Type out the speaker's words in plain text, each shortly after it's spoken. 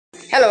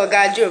Hello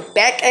guys, you're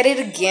back at it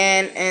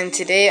again, and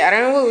today I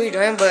don't know what we're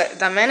doing, but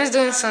the man is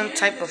doing some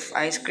type of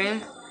ice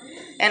cream,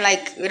 and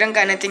like we don't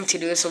got nothing to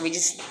do, so we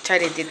just try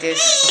to do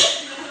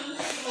this.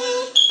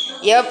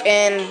 Yep,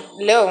 and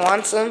Leo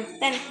wants some.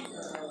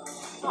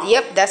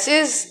 Yep, that's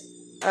his.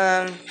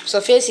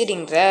 Sophia's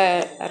eating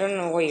that. I don't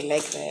know why you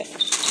like that,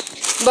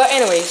 but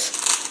anyways,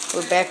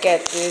 we're back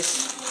at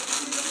this.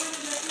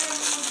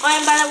 Oh,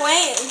 and by the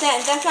way,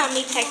 that's not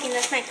me texting,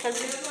 that's my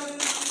cousin.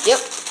 Yep.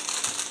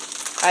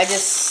 I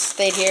just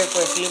stayed here for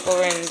a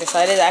sleepover and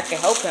decided I could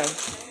help him.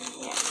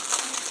 Yeah.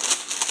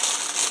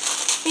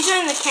 He's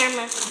showing the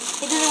camera.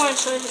 He doesn't want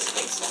to show his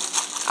face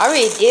though. I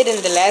already did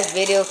in the last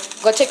video.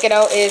 Go check it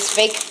out. It's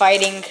fake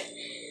fighting.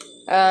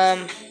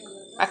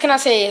 I cannot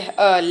say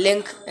a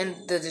link in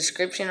the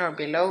description or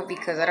below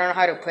because I don't know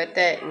how to put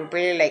that. We're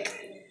really like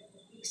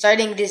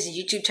starting this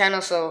YouTube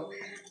channel, so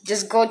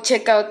just go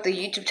check out the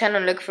YouTube channel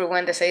and look for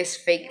one that says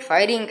fake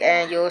fighting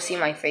and you'll see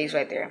my face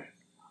right there.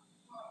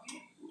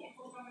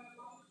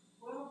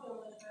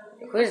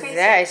 Who's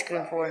that ice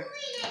cream for?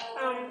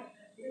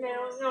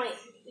 No,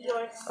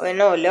 yours. Wait,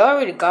 no, Leo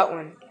already got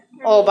one.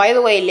 Oh, by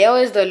the way, Leo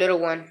is the little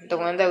one. The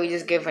one that we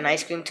just gave an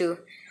ice cream to.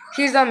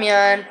 Here's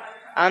Damian.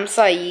 I'm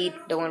Saeed,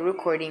 the one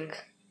recording.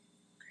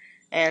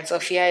 And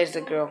Sophia is the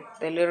girl,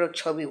 the little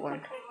chubby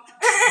one.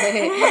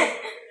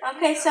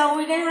 Okay, so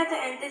we're going to have to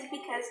end this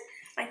because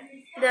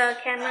the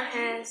camera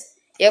has...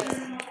 Yep.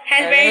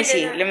 Let me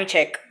see. Let me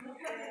check.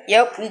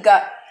 Yep, we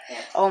got...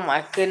 Oh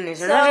my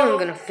goodness, we're not even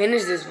gonna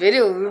finish this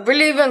video. We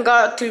really even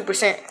got 3%.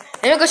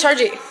 Let me go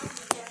charge it.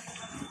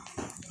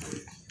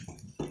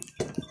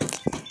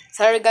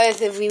 Sorry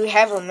guys if we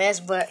have a mess,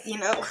 but you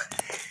know.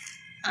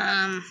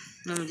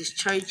 Let me just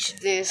charge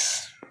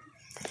this.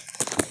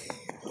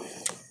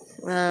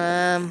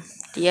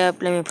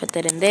 Yep, let me put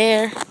that in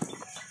there.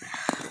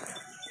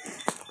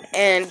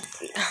 And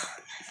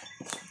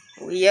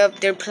yep,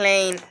 they're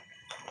playing.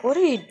 What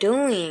are you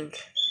doing?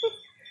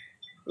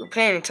 We're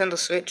playing Nintendo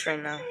Switch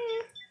right now.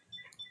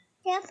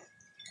 Yep.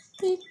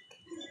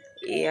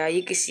 Yeah,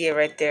 you can see it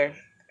right there.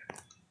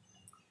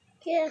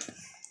 Yeah.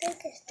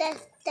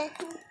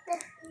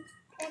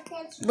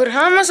 But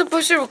how am I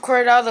supposed to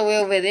record all the way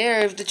over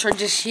there if the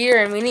charge is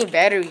here and we need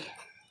battery?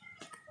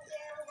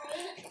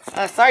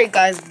 Sorry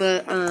guys,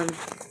 but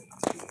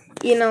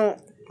you know,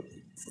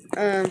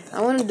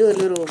 I want to do a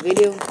little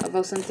video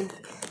about something.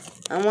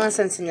 Vamos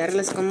a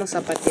enseñarles cómo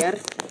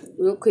zapatear.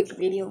 Real quick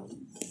video.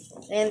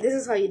 And this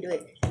is how you do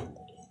it.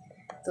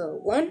 So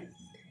 1,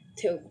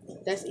 2,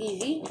 that's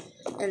easy,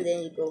 and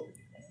then you go.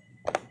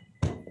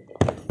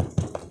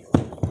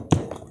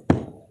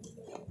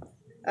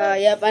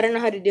 Yep, I don't know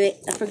how to do it.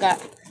 I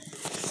forgot.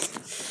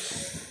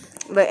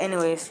 But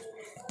anyways,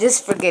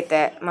 just forget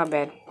that. My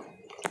bad.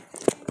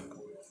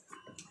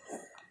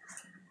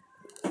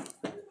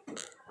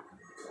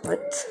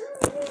 What?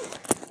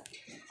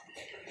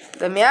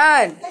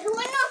 Damian!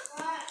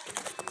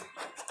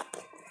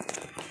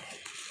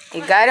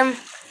 You got him?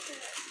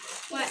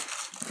 What?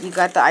 You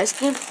got the ice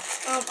cream?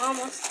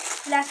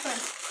 Almost. Last one.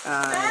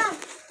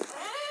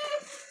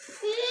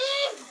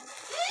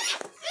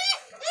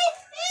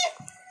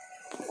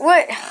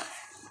 What?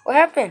 What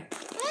happened?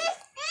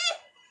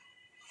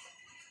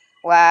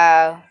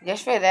 Wow,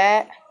 just for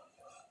that.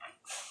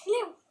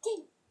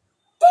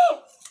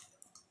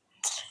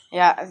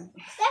 Yeah.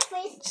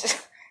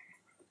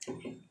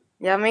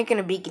 Yeah, I'm making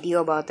a big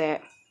deal about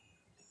that.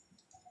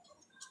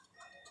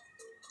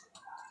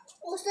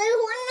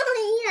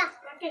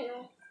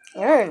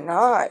 You're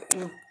not.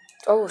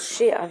 Oh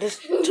shit, I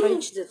just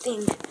changed the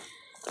thing.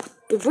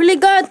 You really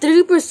got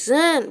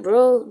 3%,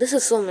 bro. This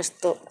is so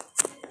messed up.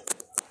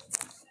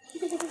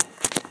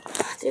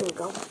 There we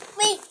go.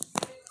 Wait.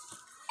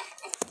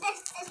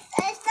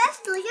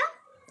 ¿Estás tuyo?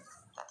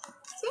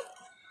 ¿Sí?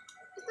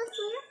 ¿Estás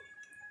tuyo?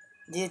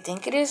 Do you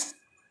think it is?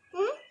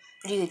 Hmm?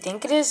 Do you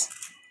think it is?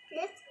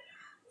 Yes.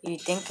 You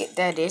think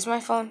that is my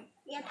phone?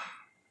 Yep.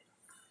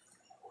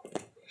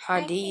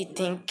 How do you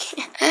think?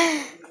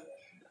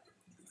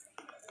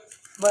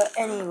 But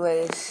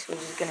anyways, we're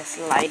just gonna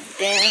slide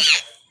down.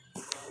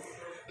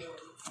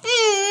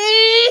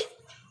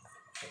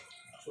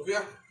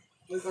 Sophia,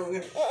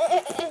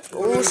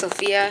 Oh,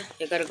 Sophia,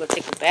 you gotta go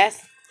take a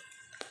bath.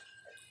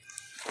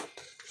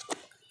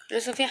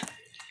 ¿Pero, Sophia?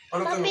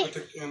 ahora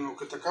en lo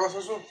que te acabas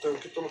eso, te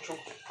quito los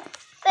chocos.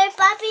 Pero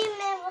papi,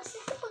 me vas a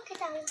hacer porque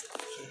también.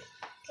 Sí.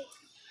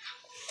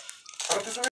 Ahora te